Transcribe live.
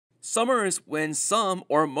Summer is when some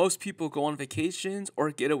or most people go on vacations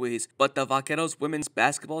or getaways, but the Vaqueros women's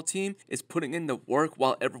basketball team is putting in the work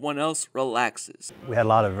while everyone else relaxes. We had a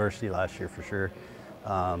lot of adversity last year for sure,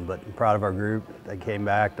 but I'm proud of our group. They came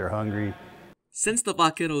back, they're hungry. Since the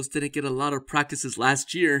Vaqueros didn't get a lot of practices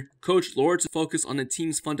last year, Coach Lord's focus on the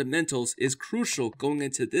team's fundamentals is crucial going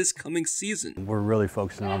into this coming season. We're really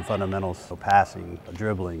focusing on fundamentals, so passing,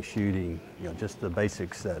 dribbling, shooting, just the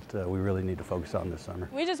basics that we really need to focus on this summer.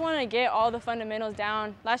 We just want to get all the fundamentals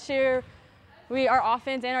down. Last year, our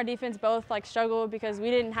offense and our defense both struggled because we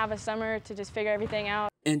didn't have a summer to just figure everything out.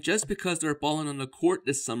 And just because they're balling on the court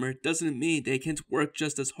this summer doesn't mean they can't work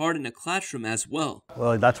just as hard in the classroom as well.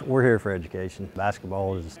 Well, we're here for education.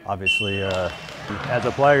 Basketball is obviously, as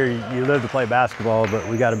a player, you live to play basketball, but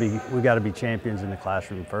we got to be champions in the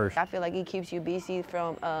classroom first. I feel like it keeps you busy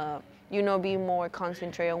from being more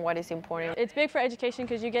concentrated on what is important. It's big for education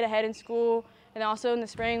because you get ahead in school, and also in the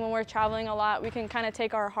spring when we're traveling a lot, we can kind of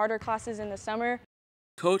take our harder classes in the summer.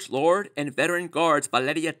 Coach Lord and veteran guards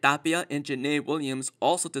Valeria Tapia and Janae Williams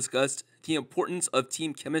also discussed the importance of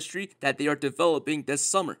team chemistry that they are developing this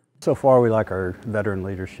summer. So far, we like our veteran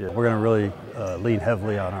leadership. We're going to really lean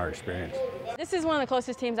heavily on our experience. This is one of the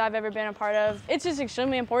closest teams I've ever been a part of. It's just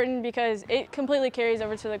extremely important because it completely carries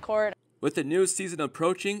over to the court. With the new season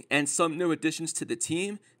approaching and some new additions to the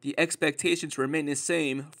team, the expectations remain the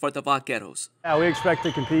same for the Vaqueros. Yeah, we expect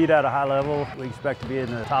to compete at a high level. We expect to be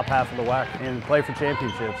in the top half of the WAC and play for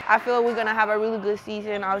championships. I feel like we're going to have a really good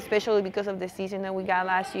season, especially because of the season that we got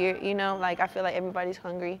last year. I feel like everybody's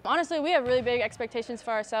hungry. Honestly, we have really big expectations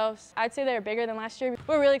for ourselves. I'd say they're bigger than last year.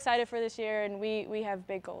 We're really excited for this year, and we have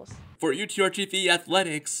big goals. For UTRGV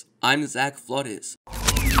Athletics, I'm Zach Flores.